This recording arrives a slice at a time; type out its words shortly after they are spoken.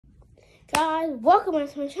Guys, welcome back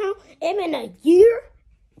to my channel. It's been a year,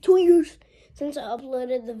 2 years since I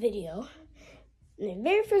uploaded the video. In the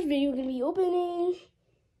very first video, we're going to be opening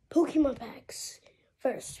Pokemon packs.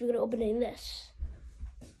 First, we're going to open this.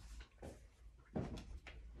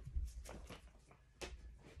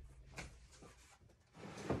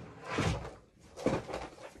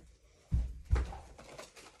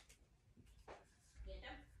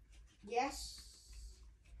 Yes,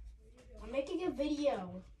 I'm making a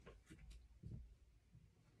video.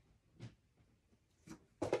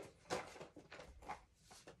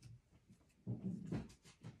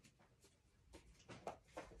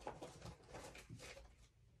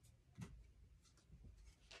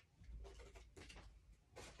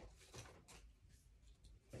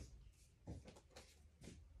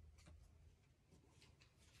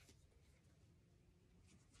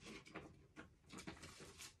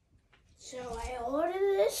 So I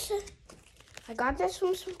ordered this. I got this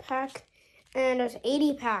from some pack, and there's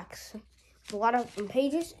 80 packs. A lot of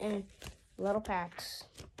pages and little packs.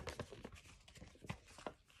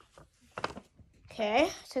 Okay,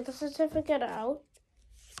 take the certificate out.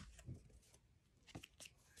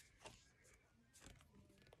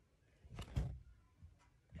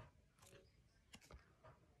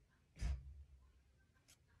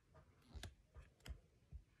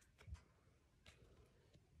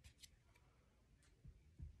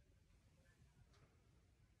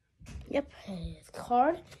 Yep,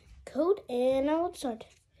 card, code, and now let's start.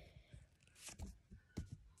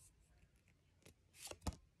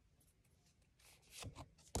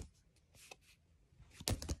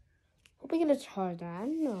 Hope we get a charge. I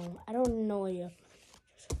don't know. I don't know yet.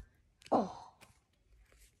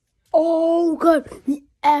 Oh god, we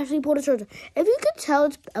actually pulled a charger. If you could tell,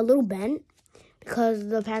 it's a little bent because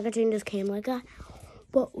the packaging just came like that.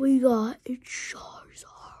 But we got a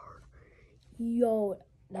Charizard. Yo,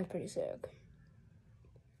 that's pretty sick.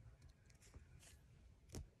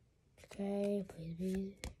 Okay,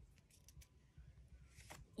 please.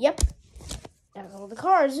 Yep, that's all the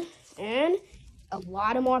cards. And a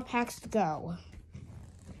lot of more packs to go.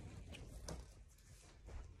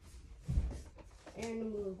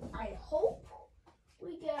 And I hope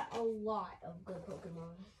we get a lot of good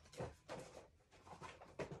Pokemon.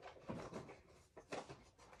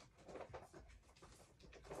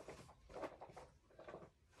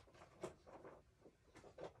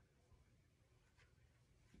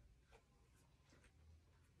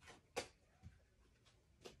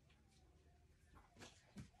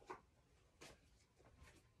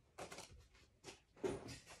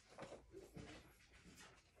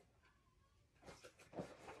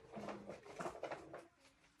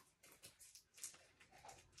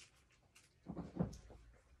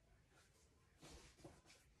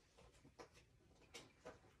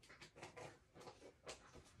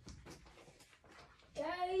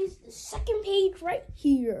 Guys, the second page right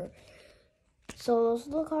here. So those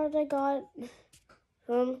are the cards I got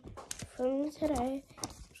from today.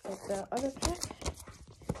 Let's get the other pack.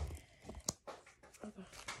 Okay.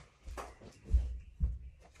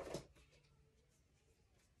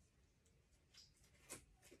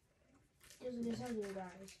 This is you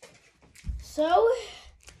guys.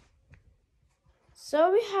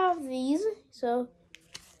 So we have these. So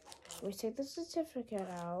we take the certificate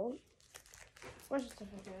out. Where's the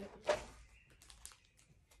certificate?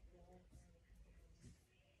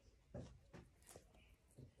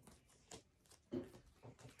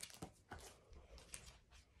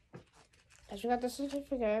 I just got the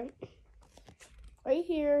certificate right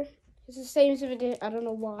here. It's the same certificate. I don't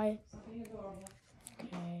know why.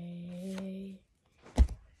 Okay.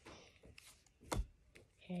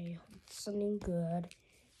 Okay, something good.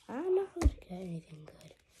 I don't know if we get anything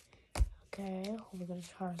good. Okay, we got a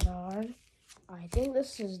Charizard. I think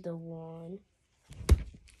this is the one.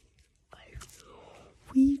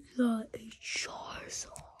 We got a Charizard.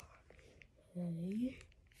 Okay.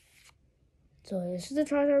 So this is the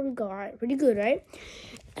Charizard we got. Pretty good, right?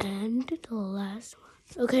 And the last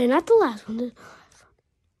one. Okay, not the last one. The last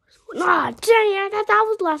one. Ah, dang it. That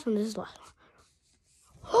was the last one. This is the last one.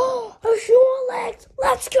 Oh, a Snorlax.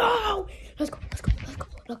 Let's go. Let's go.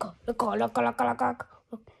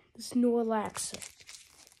 The Snorlax.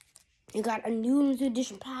 You got a new limited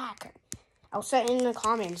edition pack. I'll set it in the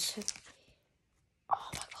comments. Oh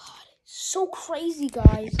my god. So crazy,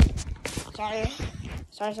 guys. Sorry.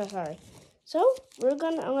 So I'm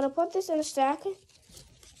gonna put this in a stack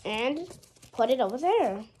and put it over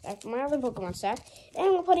there. That's my other Pokemon stack. And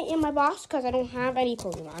I'm gonna put it in my box because I don't have any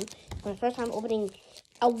Pokemon. It's my first time opening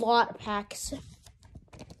a lot of packs.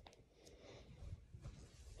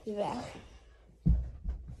 Yeah.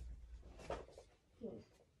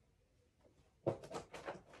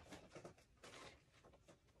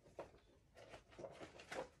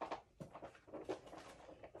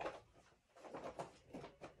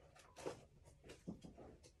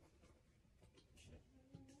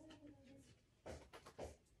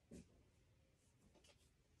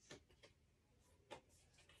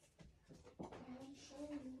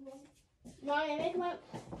 Mommy, make my...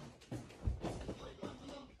 So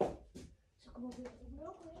come over here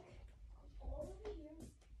real quick. All over here.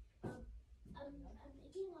 I'm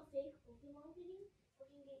making a fake Pokemon video so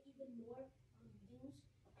we can get even more views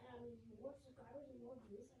and more subscribers and more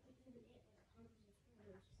views. I think we can hit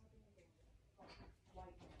like 100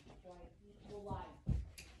 subscribers or something like that. Why?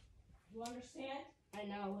 You understand? I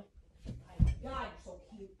know. My God, you're so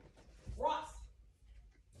cute. Ross!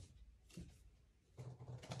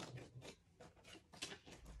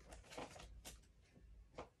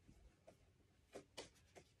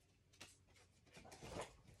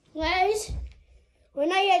 Guys, we're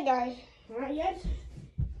not yet, guys. We're not yet.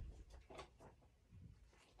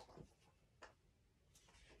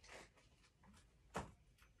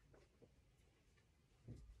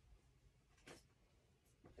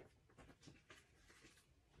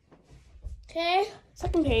 Okay,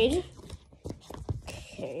 second page.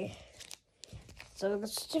 Okay, so the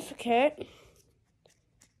certificate.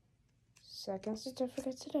 Second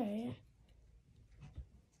certificate today.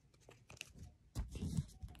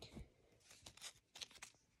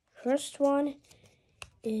 First one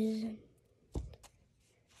is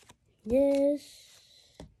this.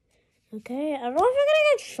 Okay, I don't know if we're gonna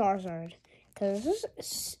get Charizard because this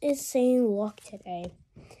is saying luck today.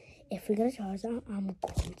 If we get a Charizard, I'm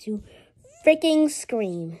going to freaking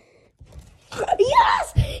scream.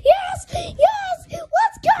 Yes! Yes! Yes!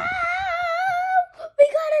 Let's go! We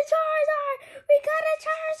got a Charizard! We got a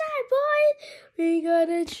Charizard, boys! We got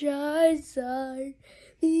a Charizard.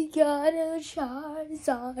 We got a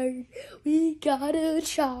Charizard. We got a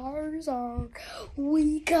Charizard.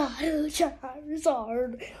 We got a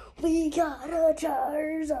Charizard. We got a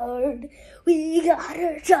Charizard. We got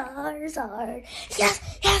a Charizard. Yes!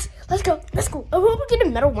 Yes! Let's go! Let's go! I hope we get a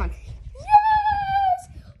metal one. Yes!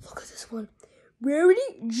 Look at this one.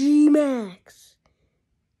 Rarity G-Max.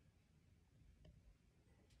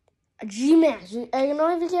 A G-Max. I don't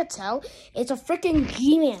know if you can't tell. It's a freaking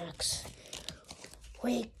G-Max.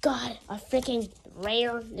 We got a freaking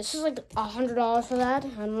rare. This is like $100 for that. I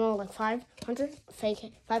don't know, like 500?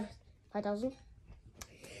 Fake 5,000.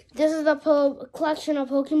 This is the collection of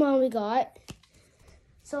Pokemon we got.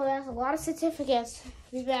 So that's a lot of certificates.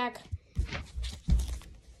 Be back.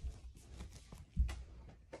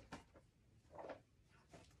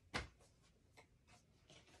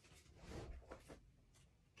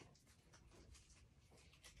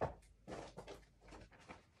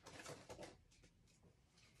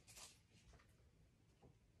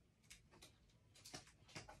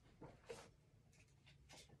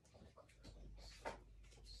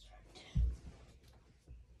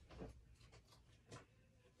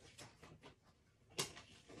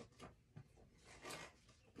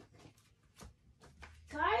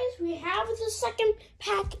 We have the second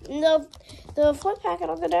pack, the fourth packet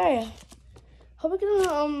of the day. Hope we get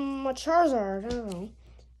a Charizard. I don't know.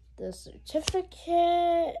 The certificate.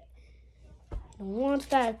 I don't want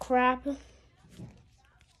that crap.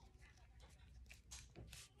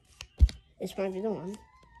 This might be the one.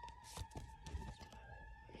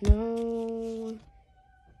 No.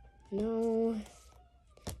 No.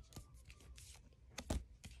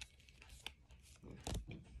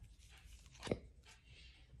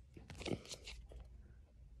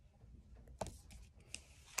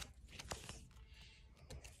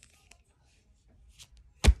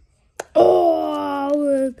 Oh,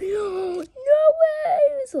 no way!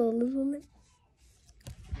 It's a little bit.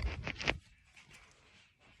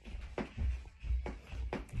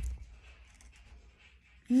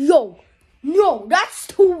 Yo, no, that's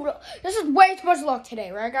too. This is way too much luck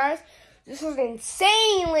today, right, guys? This is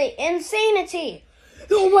insanity.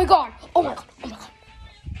 Oh my god! Oh my god!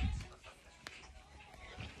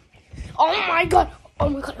 Oh my god! Oh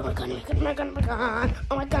my god! Oh my god! Oh my god! Oh my god!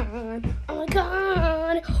 Oh my god! Oh my god! Oh my god! Oh my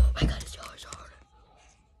god! Oh my god! It's Charizard.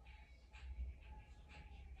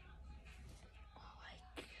 Oh my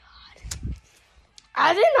god!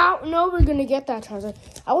 I did not know we were gonna get that Charizard.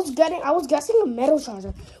 I was guessing a metal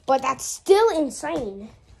Charizard, but that's still insane.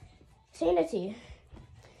 Insanity.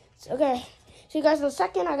 Okay. See you guys in a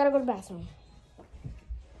second. I gotta go to the bathroom.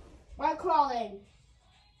 Why crawling?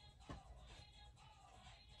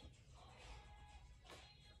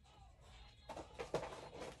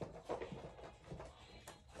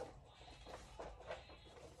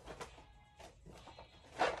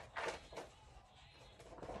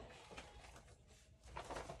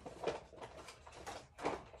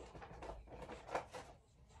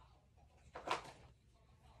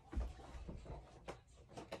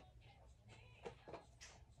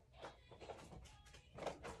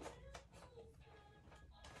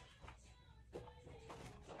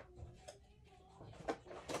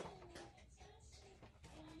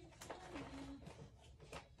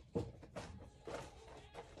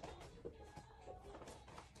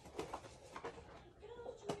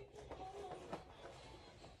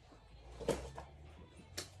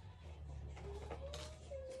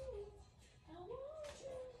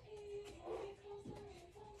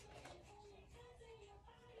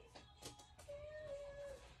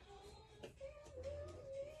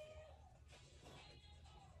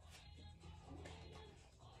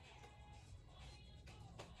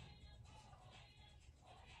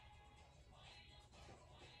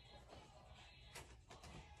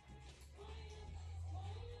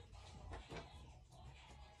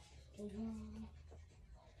 Okay,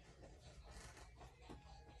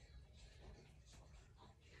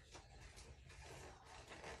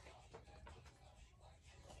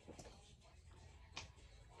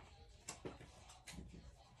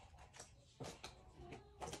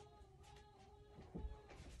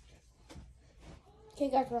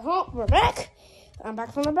 guys, we're home. We're back. I'm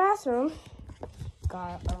back from the bathroom.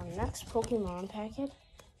 Got our next Pokemon packet.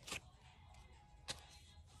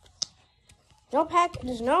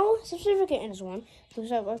 There's no certificate in this one. So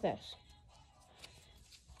it's like this.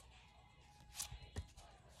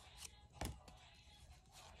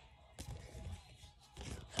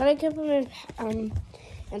 Try to keep them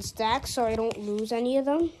in stacks so I don't lose any of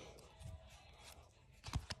them.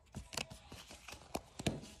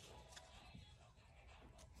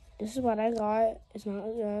 This is what I got. It's not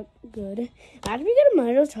that good. After we get a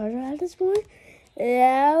Mito Charger at this point,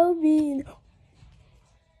 that'll be.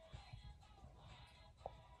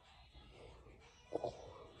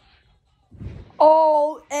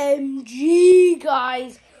 OMG,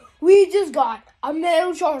 guys. We just got a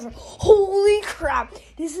Mito Charger. Holy crap.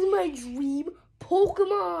 This is my dream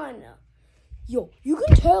Pokemon. Yo, you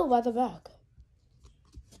can tell by the back.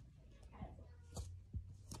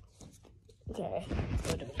 Okay.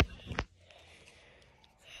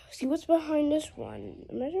 See what's behind this one.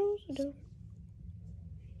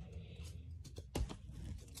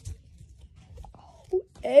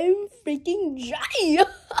 I'm freaking giant.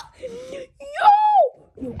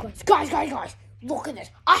 Yo, guys, look at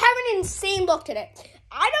this. I have an insane look today.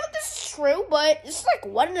 I know this is true, but this is like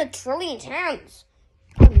 1 in a trillion times.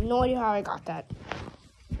 I have no idea how I got that.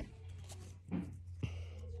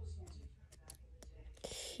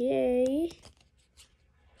 Okay.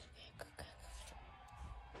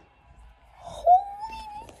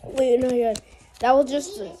 Wait, no, yeah. That was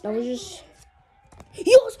just. Yes! Let's go!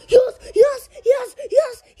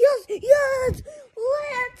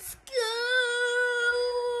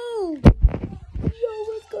 Yo,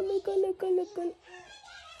 let's go.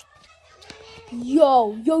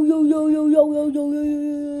 Yo.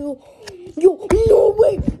 Yo, no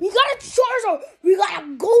way! We got a Charizard! We got a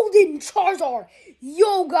golden Charizard!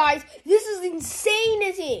 Yo, guys, this is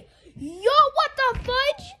insanity! Yo, what the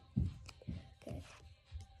fudge?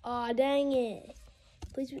 Aw, dang it.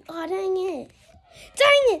 Please be. Aw, dang it.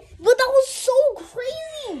 But that was so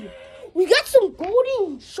crazy. We got some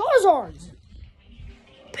golden Charizards.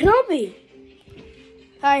 Penelope.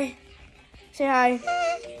 Hi. Say hi.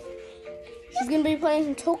 She's going to be playing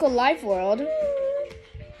some Toka Life World.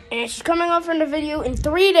 And she's coming up from the video in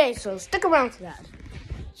 3 days, so stick around for that.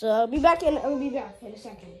 So I'll be back in a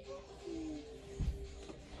second.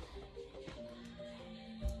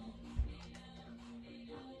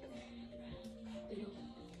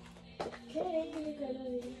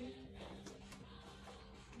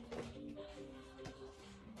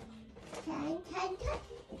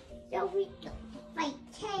 So we go by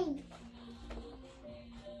 10.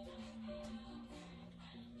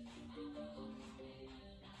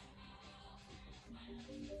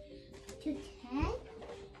 To 10?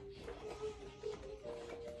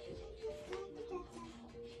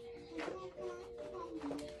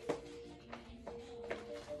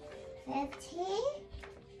 15?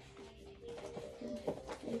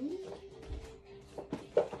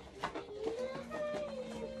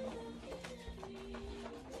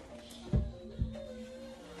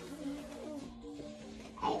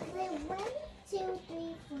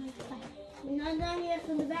 We're not done yet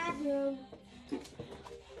from the bathroom.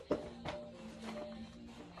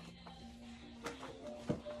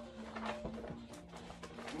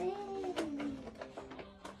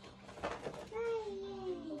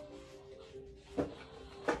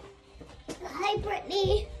 Hi,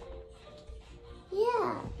 Brittany.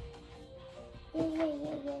 Yeah.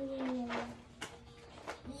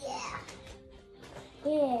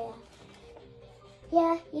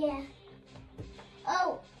 Yeah.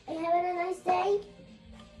 Oh, are you having a nice day?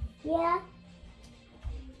 Yeah.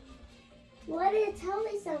 You wanted to tell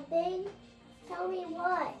me something. Tell me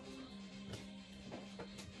what?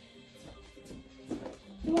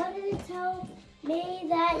 You wanted to tell me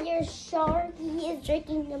that your Sharky is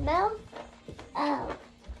drinking the milk? Oh.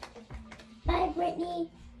 Bye, Brittany.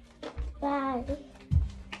 Bye.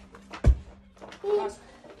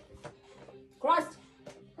 Crust.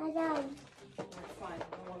 I know. That's fine. I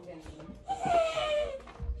won't get anything.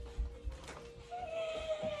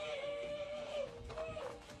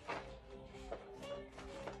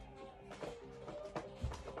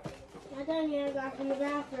 Not done yet. I got from the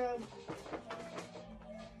bathroom.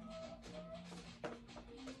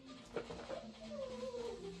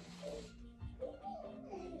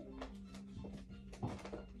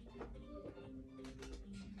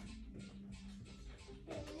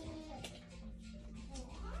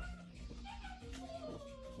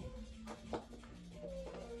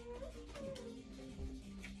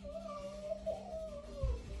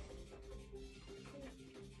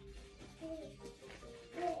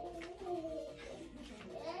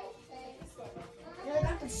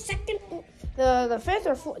 the fifth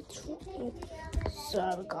or fourth.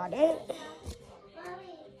 So we got it.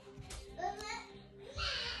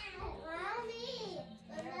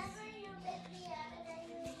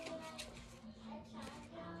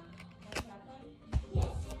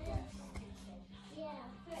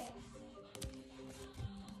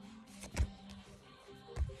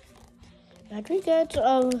 Battery gets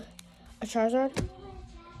a Charizard.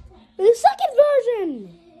 The second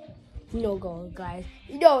version. No go, guys.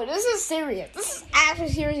 No, this is serious. This is actually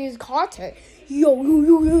serious content. Yo, yo,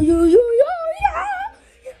 yo, yo, yo, yo, yo, yeah,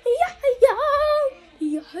 yeah, yeah, yeah,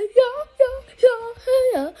 yeah,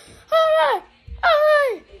 yeah. Alright,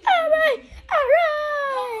 alright, alright,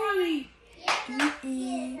 alright.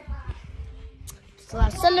 So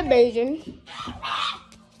that's celebration.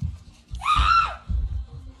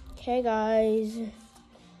 Okay, guys.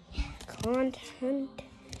 Content.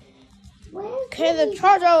 Okay, the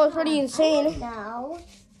charge out was pretty insane. Now.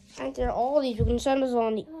 After all these, we can send us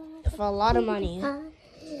on for a lot of money.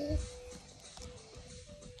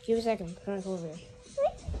 Give a second. I'm gonna go over here.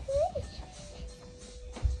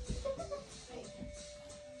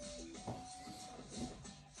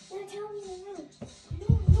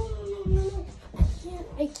 No.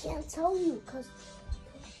 I can't tell you because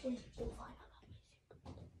we'll find out.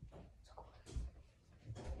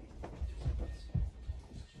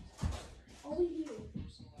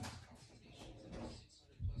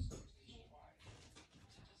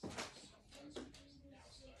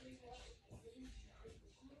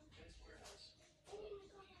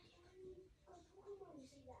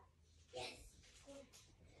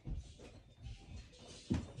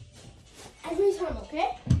 Every time,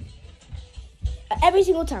 okay? Every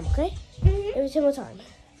single time, okay? Every single time.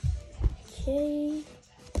 Okay.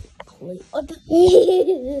 Okay.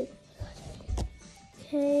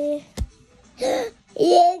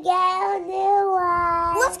 You got a new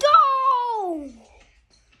one. Let's go!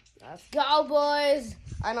 Let's go, boys.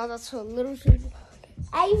 I know that's a little shit.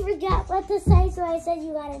 I forgot what to say, so I said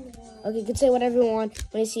you got a new one. Okay, you can say whatever you want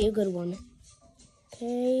when you see a good one.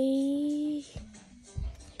 Okay.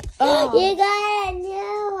 Oh. You got a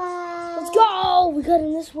new one. Let's go! We got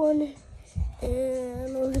in this one.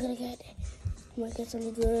 And what are we gonna get? We might get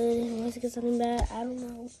something good. We might get something bad. I don't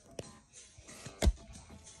know.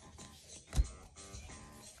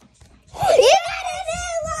 You got a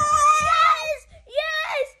new one.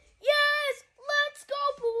 Yes! Let's go,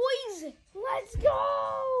 boys! Let's go!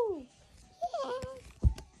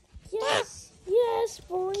 Yes,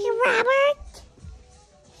 boys. Robert.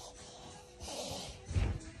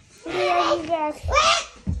 Okay, I'll be back.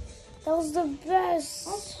 That was the best.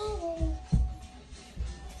 That's funny.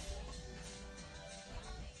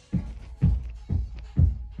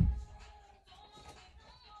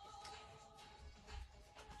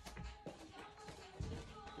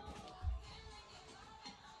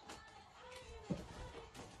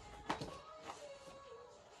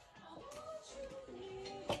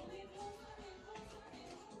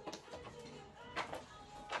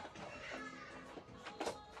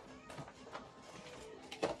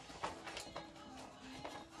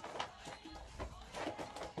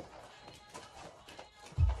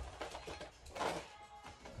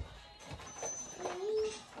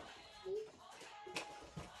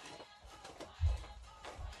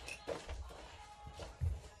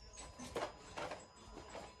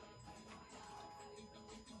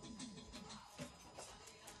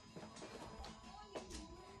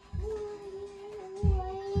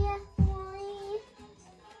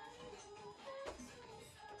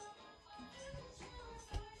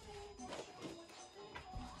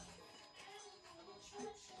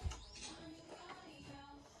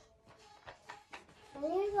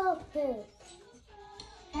 Hello, poop.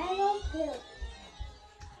 Hello, poop.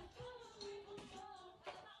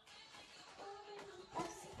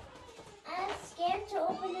 I'm scared to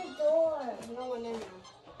open the door. No one in there.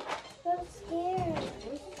 I'm scared.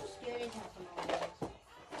 Where's the scary happening?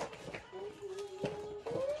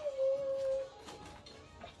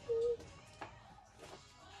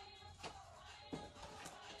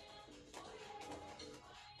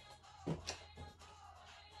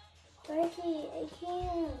 Mikey, I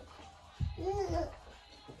can't.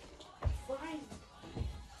 Fine.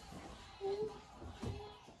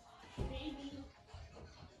 Baby.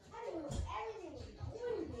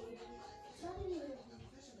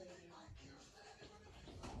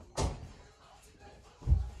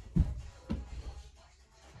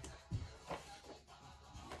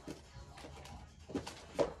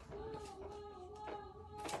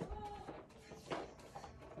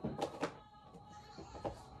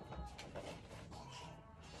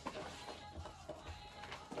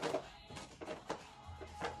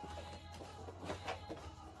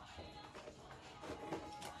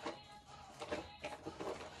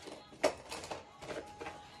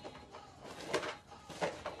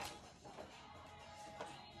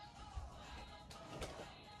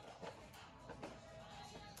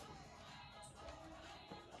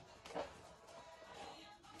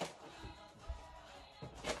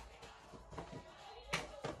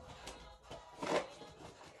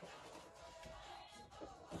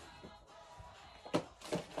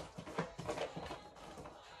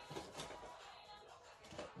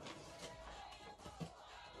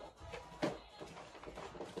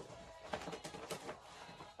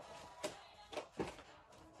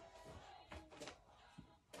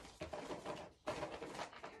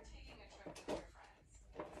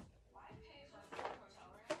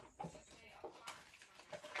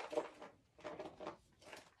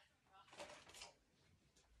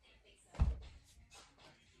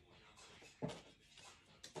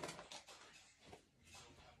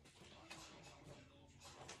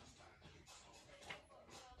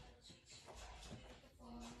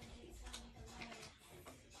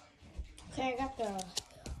 Okay, I got the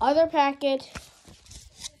other packet.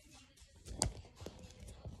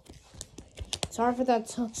 Sorry for that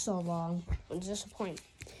took so long. It's disappointing.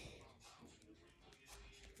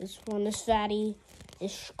 This one is fatty.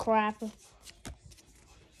 It's crap. Give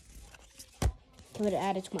it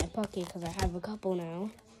add it to my bucket because I have a couple now.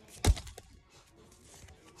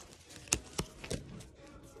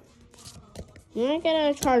 You might get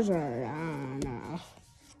a charger. No.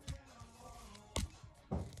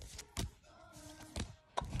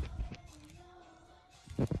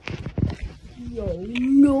 Yo,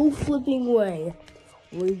 no flipping way.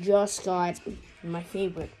 We just got my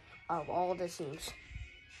favorite of all the teams.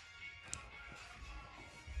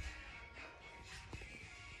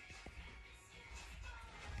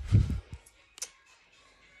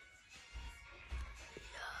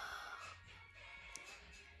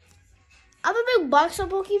 I'm a big box of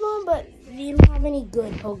Pokemon, but you don't have any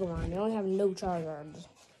good Pokemon. They only have no Charizards.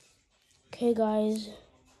 Okay, guys.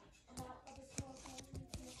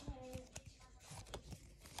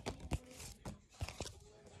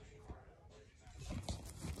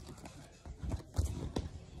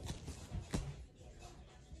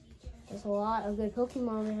 There's a lot of good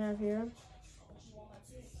Pokemon we have here.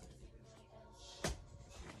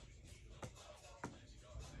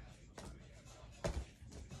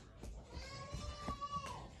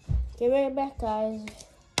 Get right back, guys.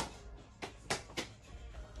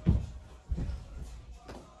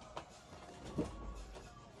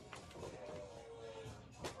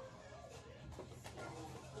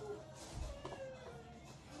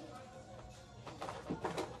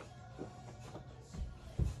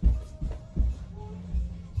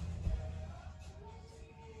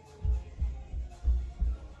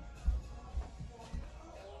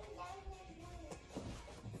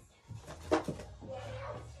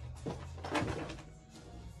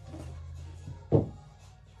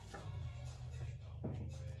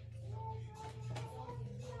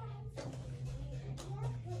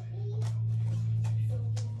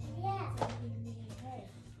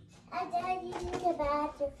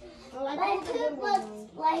 My tube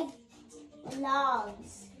looks like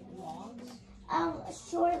logs. logs.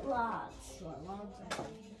 Short logs. Short logs.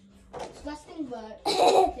 Disgusting, but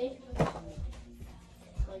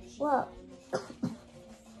Well,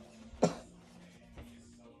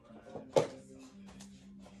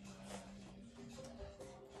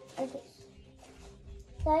 okay.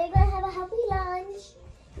 So you're gonna have a healthy lunch.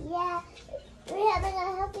 Yeah, we're having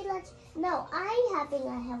a healthy lunch. No, I'm having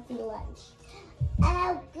a healthy lunch.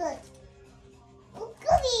 Oh, good. Oh,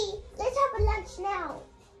 goody. Let's have a lunch now.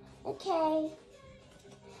 Okay.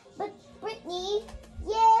 But Brittany,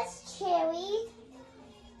 yes, Cherry.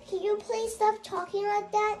 Can you please stop talking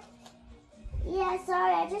like that? Yeah,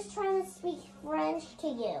 sorry. I'm just trying to speak French to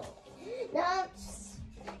you. No, I'm just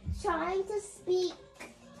trying to speak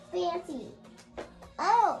fancy.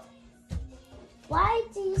 Oh. Why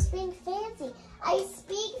do you speak fancy? I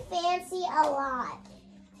speak fancy a lot.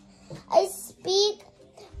 I speak.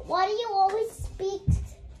 Why do you always speak?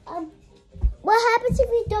 What happens if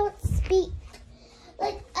you don't speak?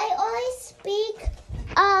 Like I always speak.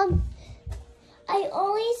 I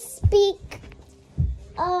always speak.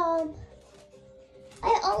 I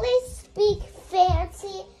always speak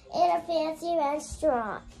fancy in a fancy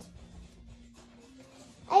restaurant.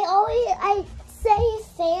 I say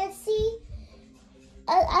fancy.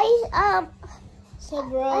 So,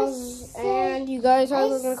 bros, and you guys are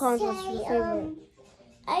looking at contest for your favorite.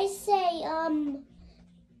 I say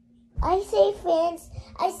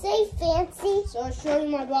fancy. So I'll show you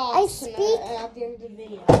my box I speak. at the end of the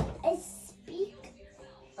video. I speak.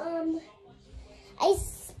 I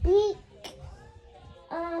speak.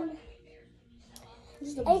 This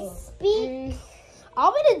is the I book. speak.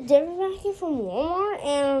 I'll be the different packet from Walmart,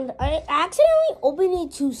 and I accidentally opened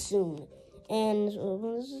it too soon. And this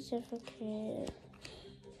is a certificate.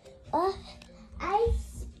 I I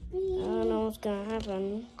speak. don't know what's gonna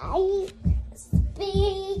happen. I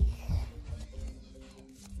speak.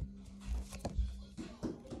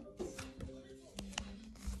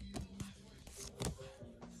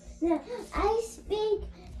 No, I speak.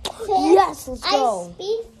 Yes, let's go. I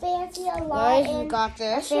speak fancy a lot Guys, you in got a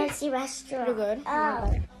this. fancy restaurant. Pretty good.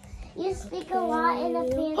 You speak a lot in a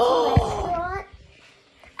fancy restaurant.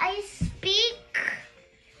 I speak.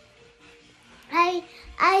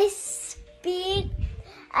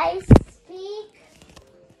 I speak.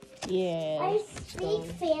 Yeah. I speak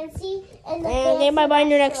fancy in the And fancy get my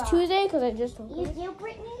binder next restaurant. Tuesday because I just You do,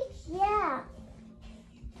 Brittany? Yeah.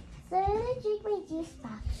 So I'm gonna drink my juice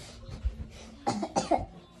box.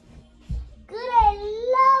 Good, I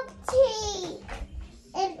love tea.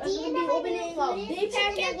 And do you know opening a big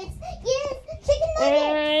packet? Yes,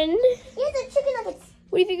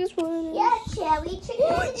 everything is fun. Yeah, cherry chicken.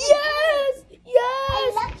 Yes! Yes!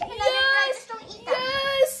 I love chicken nuggets, but I just don't eat them.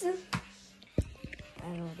 Yes! I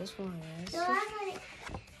don't know what this one is. So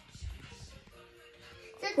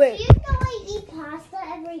Wait. you know I eat pasta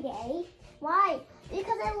every day. Why?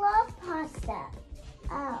 Because I love pasta.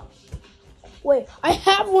 Oh. Wait, I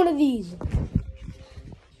have one of these.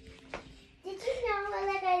 Did you know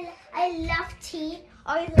like I love tea?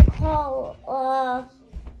 Or is it called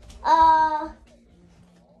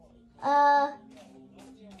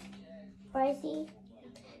Pricey?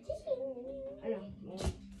 I know.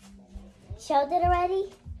 Showed it already?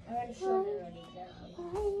 I already showed it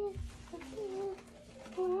already.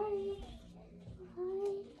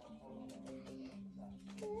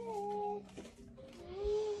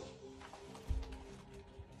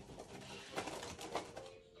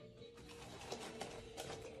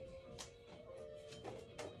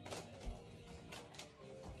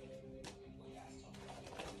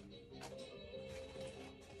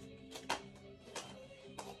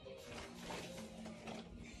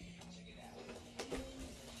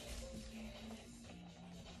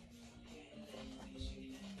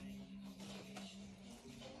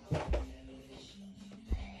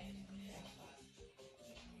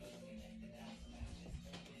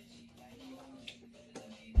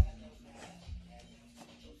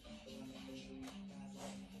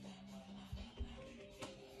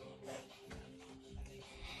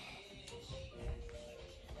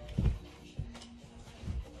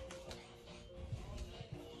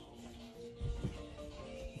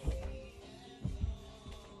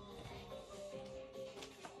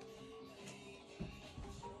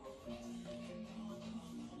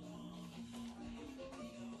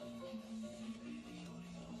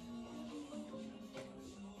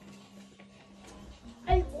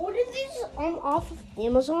 I ordered these off of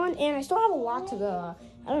Amazon, and I still have a lot to go.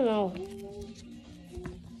 I don't know.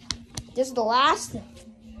 This is the last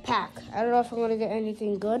pack. I don't know if I'm gonna get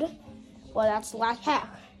anything good, but that's the last pack.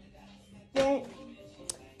 Then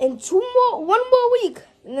in one more week,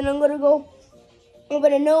 and then I'm gonna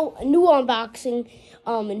know a new unboxing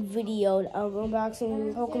and video of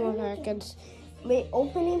unboxing Pokemon packets,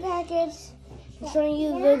 opening packets, showing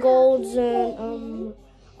you the golds and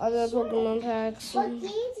other Pokemon packs What game do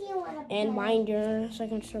you want to play? and binder, so I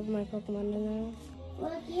can shove my Pokemon in there.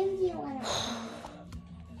 What game do you want to play?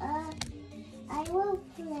 I will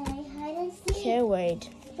play hide and seek. Can't wait.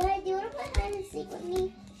 But do you want to play hide and seek with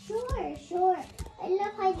me? Sure. I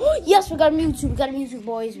love hide and seek. Yes, we got a Mewtwo,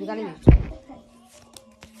 boys. We got a Mewtwo.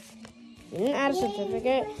 We didn't add a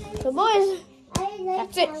certificate. So, boys, I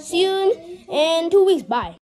like that's it. See you in 2 weeks. Bye.